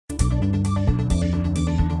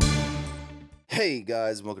Hey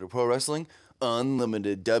guys, welcome to Pro Wrestling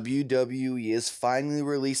Unlimited. WWE is finally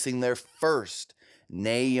releasing their first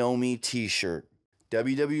Naomi t-shirt.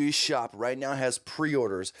 WWE Shop right now has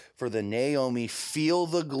pre-orders for the Naomi Feel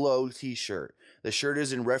the Glow t-shirt. The shirt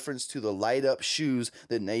is in reference to the light-up shoes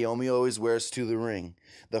that Naomi always wears to the ring.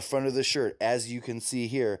 The front of the shirt, as you can see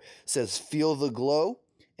here, says Feel the Glow,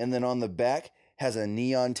 and then on the back has a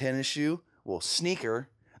neon tennis shoe, sneaker,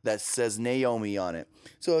 that says Naomi on it.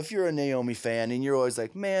 So if you're a Naomi fan and you're always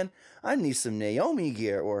like, man, I need some Naomi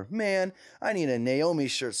gear, or man, I need a Naomi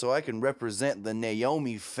shirt so I can represent the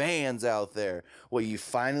Naomi fans out there, well, you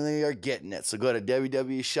finally are getting it. So go to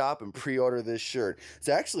WWE Shop and pre-order this shirt. It's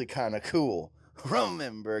actually kind of cool.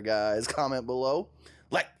 Remember, guys, comment below,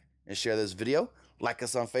 like and share this video, like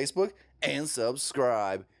us on Facebook, and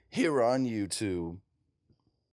subscribe here on YouTube.